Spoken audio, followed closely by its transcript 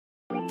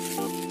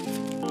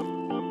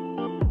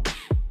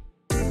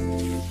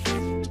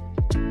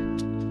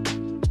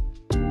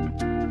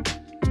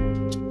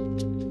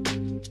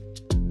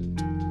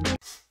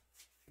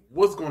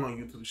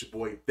It's your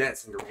boy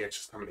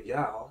ThatSingerReactions coming to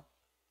y'all.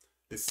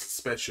 This is a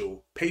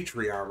special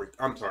PayPal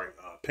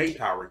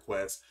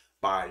request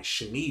by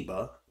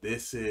Shaniba.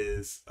 This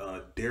is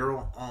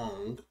Daryl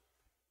Ong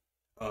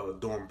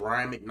doing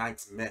Brian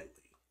McKnight's Medley.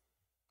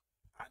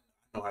 I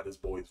know how this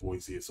boy's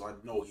voice is, so I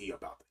know he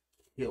about to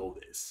kill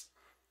this.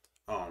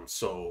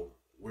 So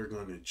we're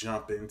going to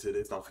jump into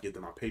this. Don't forget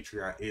that my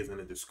Patreon is in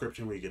the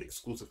description where you get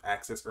exclusive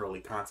access,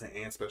 early content,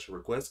 and special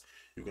requests.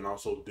 You can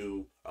also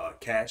do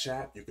Cash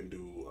App. You can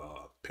do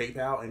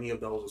PayPal. Any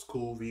of those is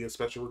cool via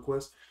special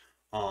requests.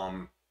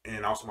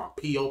 And also my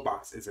P.O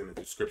Box is in the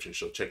description,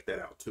 so check that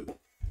out too.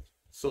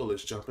 So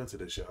let's jump into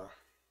this, y'all.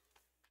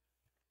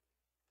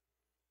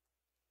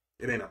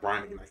 It ain't a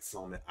Brian McKnight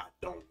song that I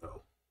don't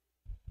know.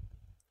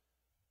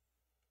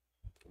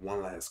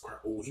 One last cry.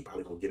 Oh, he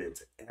probably gonna get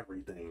into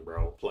everything,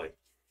 bro. Play.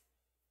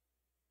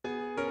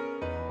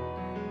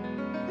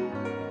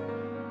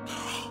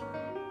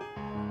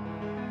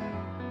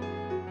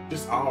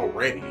 Just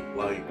already,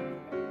 like.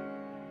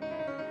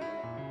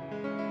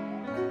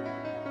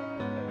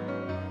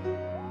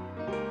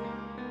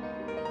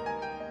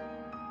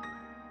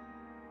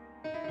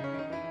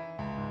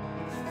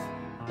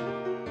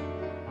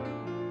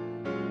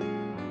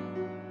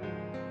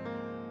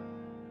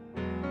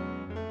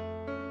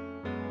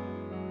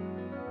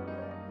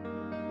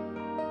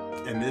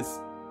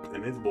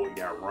 And this boy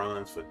got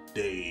runs for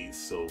days,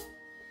 so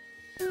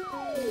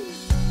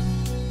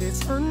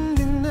it's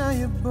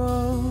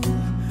undeniable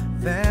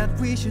that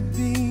we should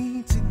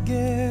be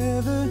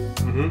together.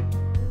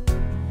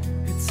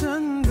 It's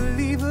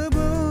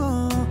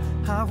unbelievable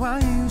how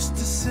I used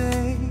to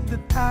say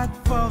that I'd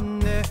fall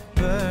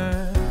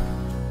never.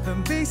 The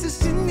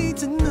basis you need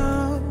to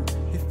know,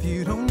 if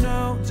you don't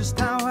know just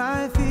how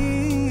I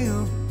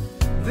feel,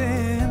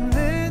 then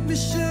let me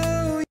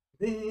show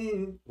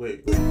you.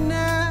 Wait.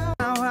 Now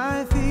how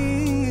I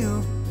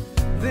feel,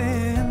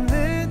 then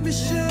let me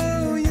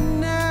show you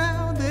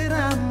now that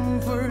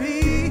I'm for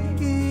real.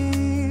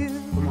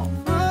 Come on.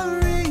 For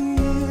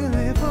real.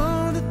 If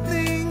all the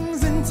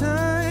things in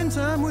time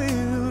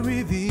will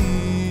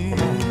reveal.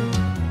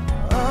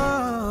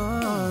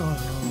 Oh.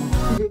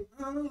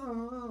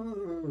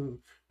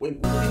 Wait,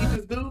 what did he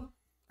just do?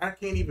 I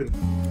can't even.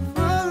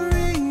 For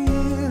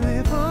real.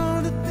 If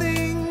all the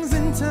things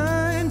in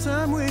time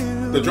will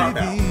reveal. The dropout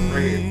right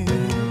here.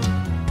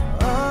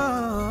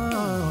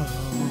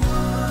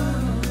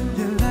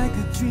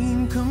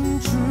 Dream come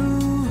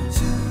true.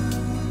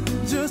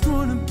 Just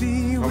wanna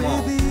be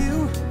with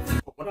you.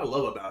 What I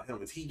love about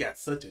him is he got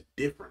such a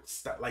different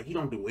style. Like, he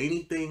don't do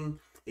anything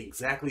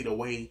exactly the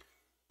way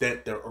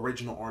that the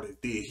original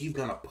artist did. He's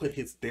gonna put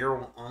his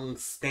Daryl Ong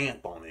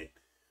stamp on it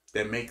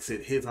that makes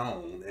it his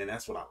own, and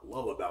that's what I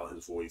love about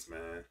his voice,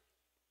 man.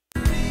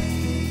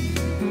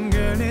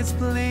 Girl, it's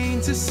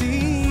plain to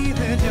see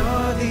that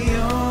you're the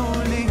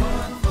only one.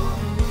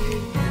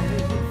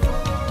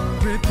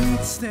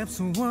 Repeat steps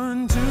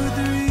 1, 2, 3.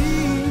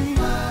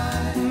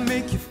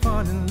 Make you fall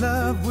in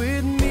love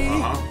with me.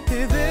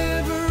 If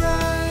ever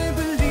I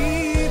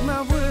believe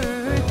my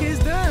work is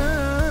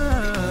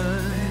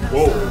done.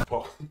 Whoa,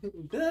 Paul.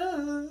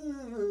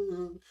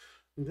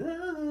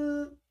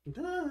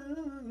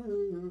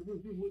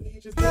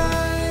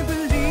 I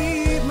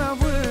believe my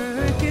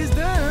work is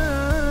done.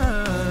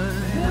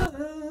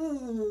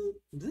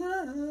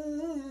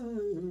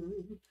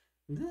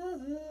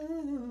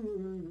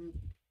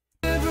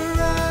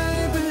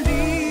 I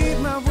believe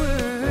my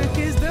work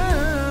is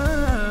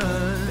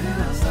done.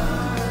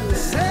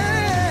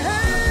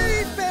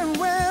 Say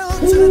farewell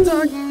to the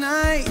dark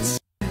night.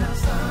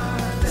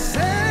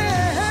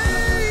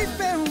 Say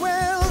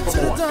farewell to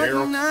the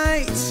dark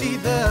night. See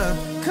the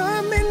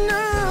coming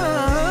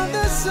of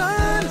the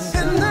sun,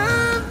 and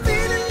I'm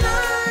feeling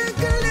like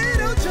a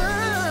little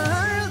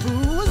child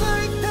whose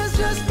life has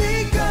just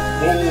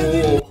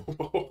begun.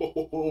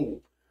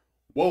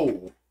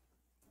 Whoa.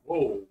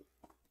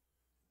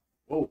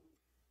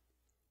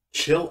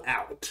 Chill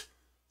out.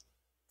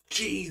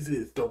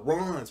 Jesus, the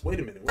runs.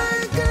 Wait a minute.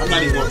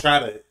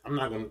 I'm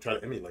not gonna try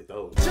to emulate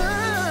those.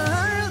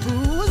 Child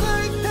whose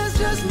life has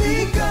just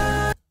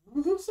begun.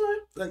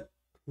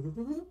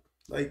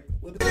 Like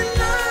what?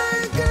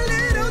 Like a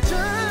little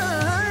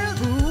child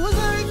whose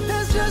life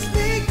has just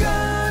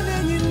begun,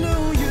 and you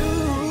know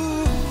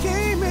you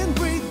came and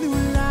breathed new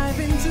life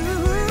into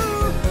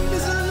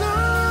this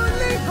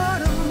lonely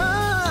heart of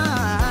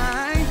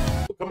mine.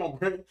 Come on,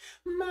 bro.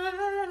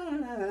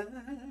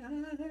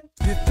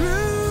 You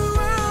threw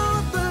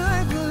out the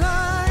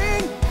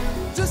lifeline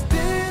just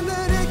in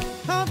the nick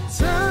of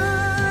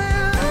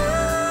time.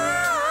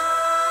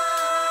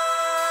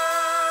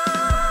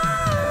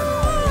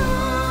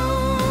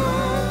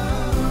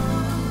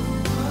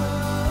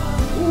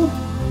 Ooh.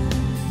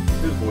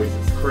 This voice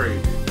is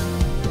crazy.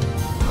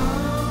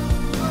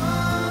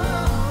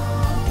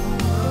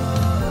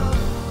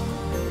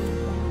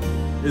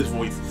 His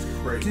voice is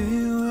crazy. Do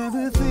you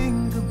ever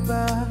think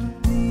about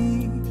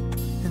me?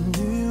 And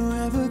do you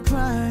ever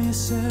cry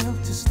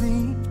yourself to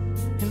sleep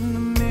in the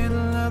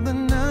middle of the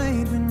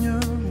night when you're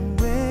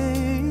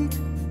awake?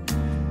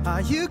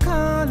 Are you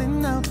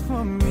calling out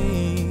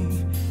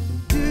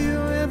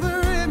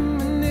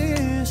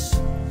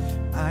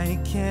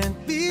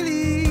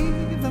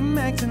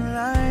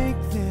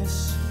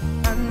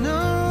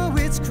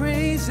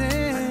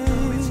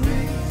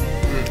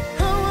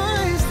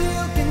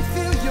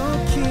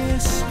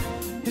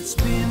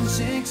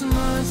 6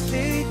 months,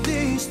 8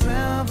 days,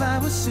 12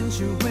 hours since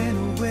you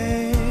went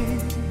away.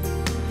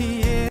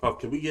 Yeah. Oh,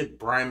 can we get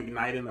Brian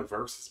McKnight in a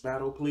versus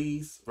battle,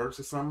 please?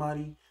 Versus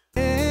somebody?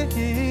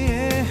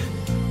 Yeah.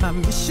 I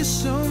miss you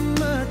so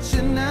much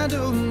and I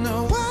don't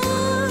know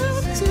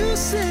what to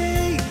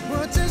say.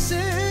 What to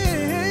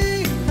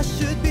say? I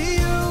should be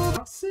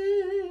over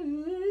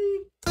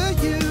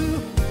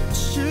you. I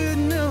should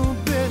know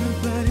better,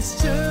 but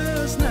it's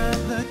just not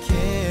the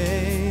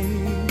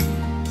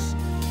case.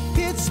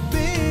 It's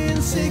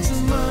been 6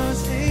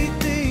 months, 8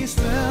 days,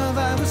 12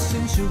 hours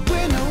since you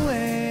went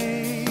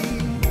away.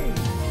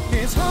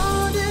 It's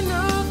hard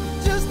enough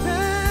just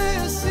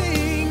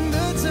passing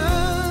the time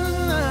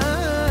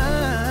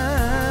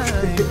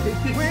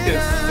when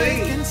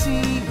I can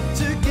seem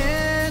to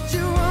get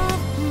you off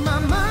my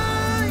mind.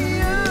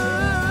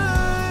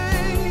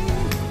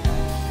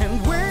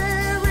 And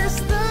where is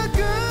the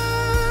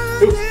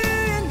good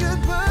in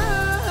goodbye?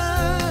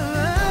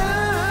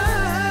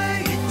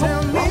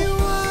 Tell me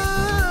why.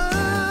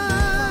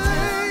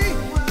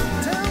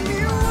 Tell me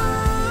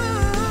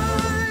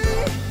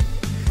why.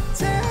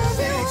 Tell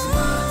me 6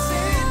 months,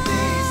 8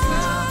 days,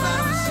 12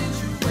 hours since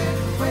you went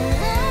away.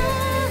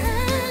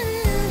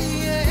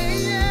 Yeah,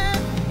 yeah.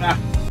 Ah.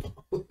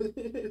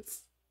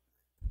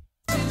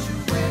 Since you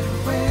went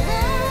away.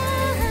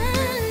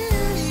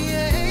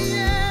 Yeah,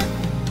 yeah.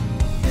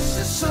 This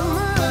is so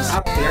much. I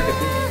think I could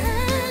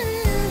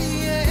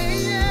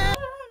Yeah, yeah.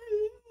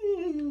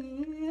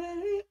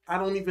 I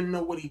don't even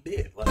know what he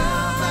did. Like, 12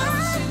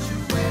 hours since you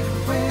went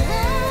away.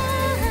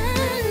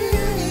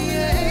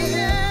 Yeah,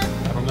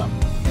 yeah. I don't know.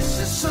 This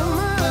is so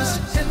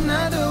much, and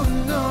I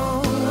don't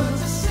know what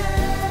to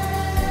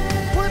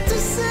say. What to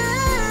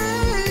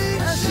say?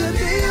 I should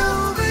be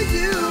over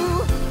you.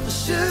 I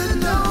should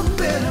know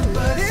better,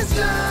 but it's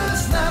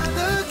just not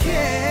the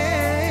case.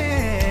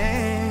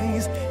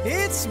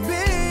 It's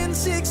been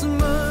 6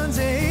 months,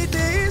 8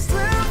 days,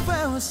 12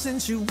 hours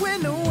since you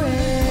went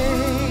away.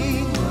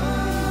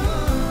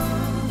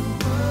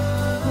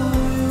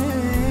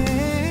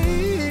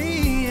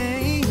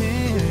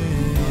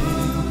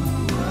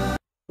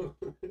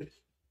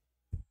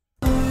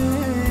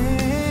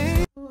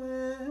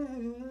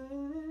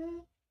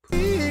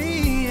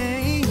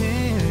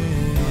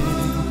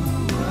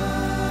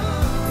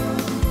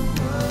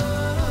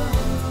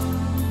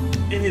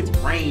 And his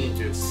range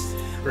is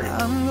crazy.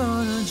 I'm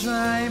gonna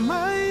dry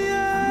my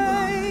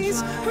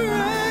eyes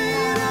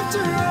right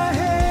after I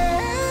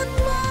had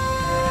mine.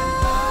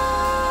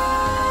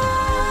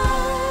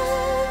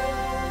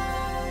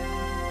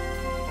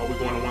 Are we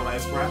going to one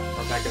last rap?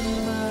 Or back at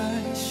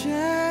My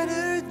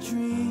shattered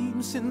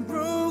dreams and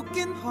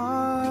broken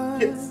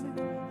heart Yes.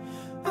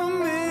 are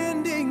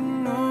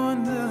mending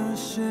on the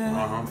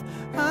shelf.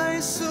 I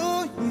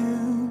saw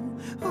you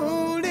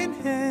holding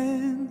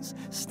hands,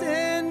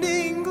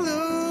 standing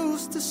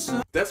close to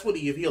some. That's what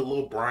he is. He a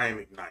little Brian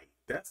McKnight.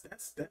 That's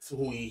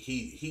who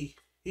he's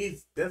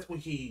that's what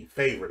he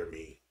favored to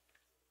me.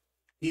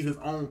 He's his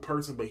own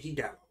person, but he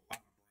got a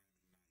lot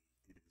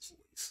in his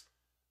voice.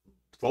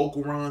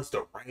 Vocal runs,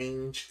 the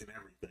range, and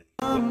everything.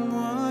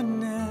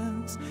 Someone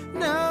else.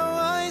 Now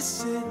I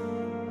sit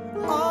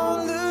all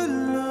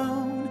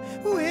alone,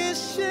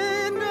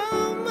 wishing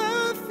all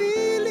my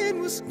feeling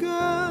was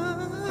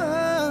gone.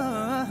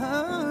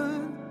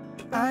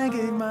 I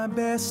gave my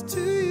best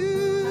to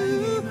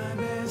you.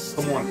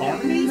 Come on,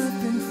 harmonies.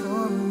 Nothing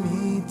for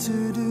me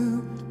to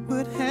do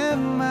but have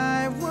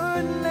my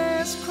one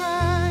last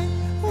cry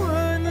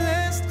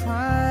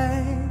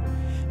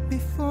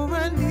before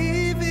I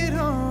leave it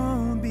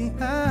all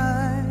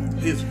behind.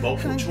 His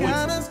vocal I choice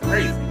gotta is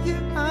crazy. put you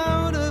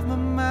out of my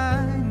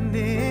mind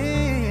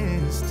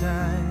this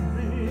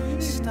time.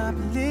 Stop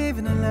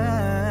living a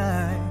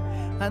lie.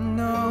 I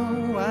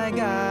know I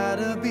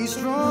gotta be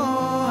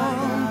strong,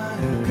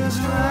 'cause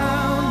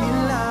round me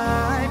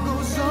life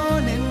goes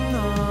on and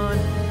on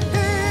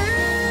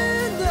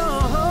and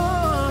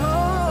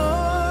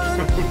on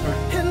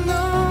and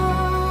on.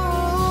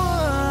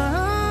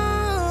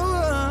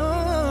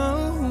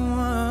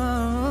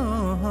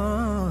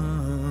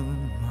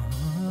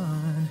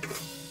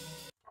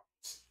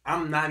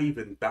 I'm not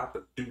even about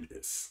to do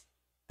this.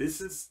 This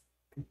is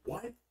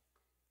what?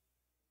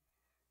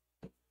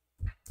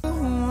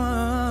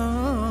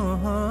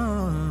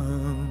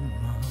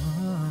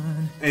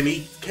 And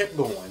he kept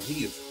going.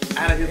 He is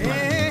out of his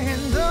mind.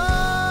 And on.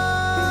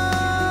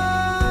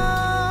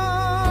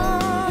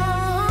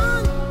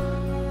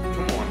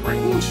 Come on, Ray.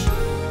 Whoosh.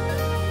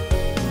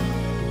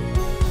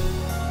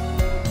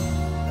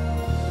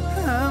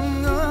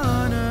 I'm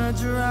gonna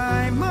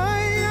dry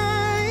my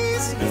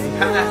eyes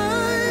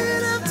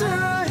right after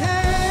I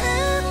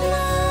had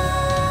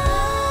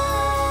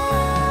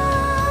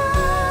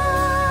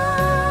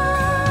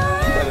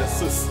You got a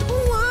sister.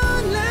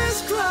 one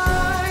last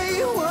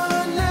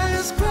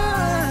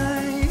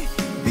cry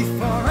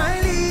before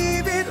I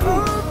leave it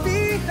all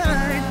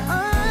behind.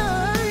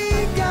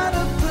 I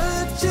gotta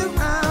put you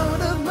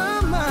out of my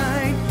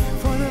mind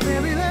for the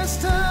very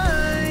last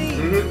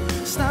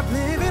time. Stop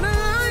living a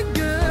lie,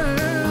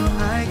 girl.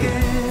 I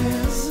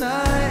guess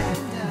I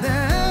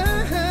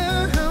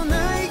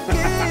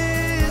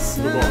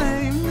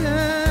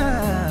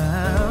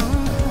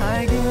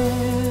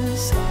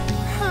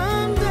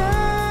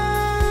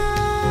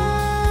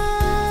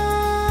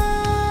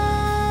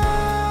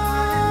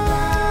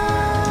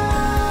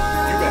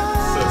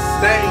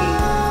Sustained.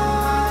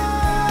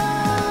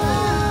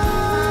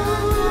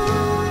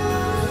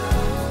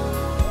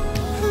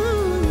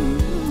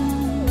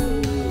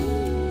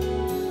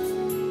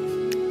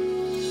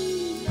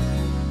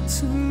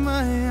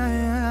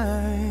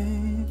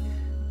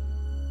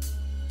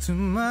 To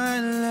my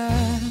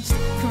last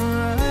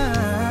cry.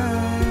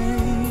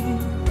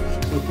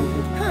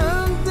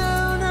 I'm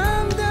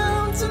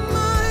down to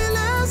my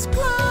last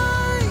cry.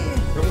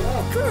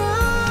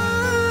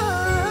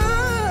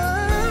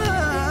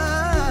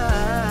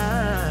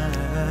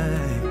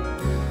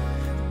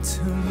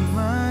 To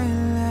my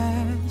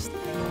last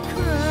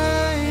cry.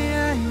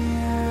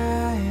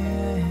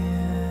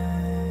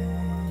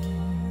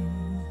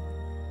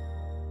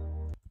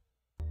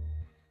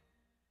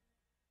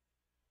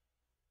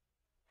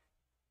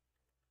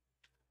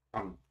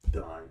 I'm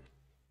done.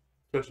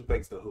 Special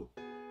thanks to who?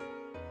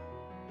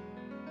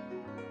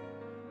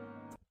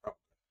 Oh,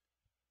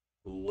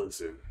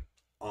 listen,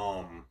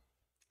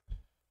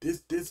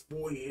 this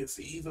boy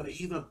he's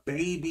a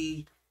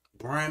baby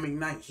Brian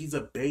McKnight. He's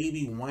a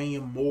baby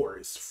Wayne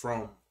Morris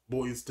from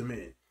Boyz II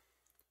Men.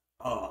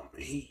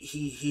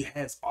 He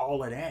has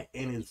all of that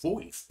in his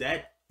voice.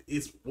 That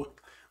is what,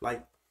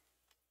 like,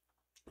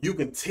 you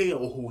can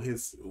tell who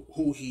his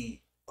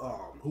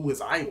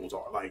idols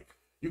are. Like,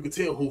 you can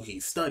tell who he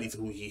studies,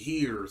 who he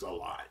hears a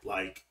lot.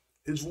 Like,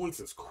 his voice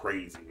is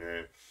crazy,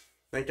 man.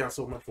 Thank y'all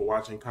so much for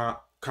watching.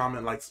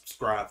 Comment, like,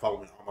 subscribe,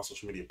 follow me on all my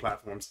social media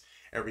platforms.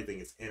 Everything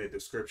is in the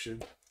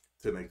description.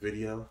 Till next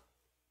video.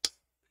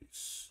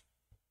 Peace.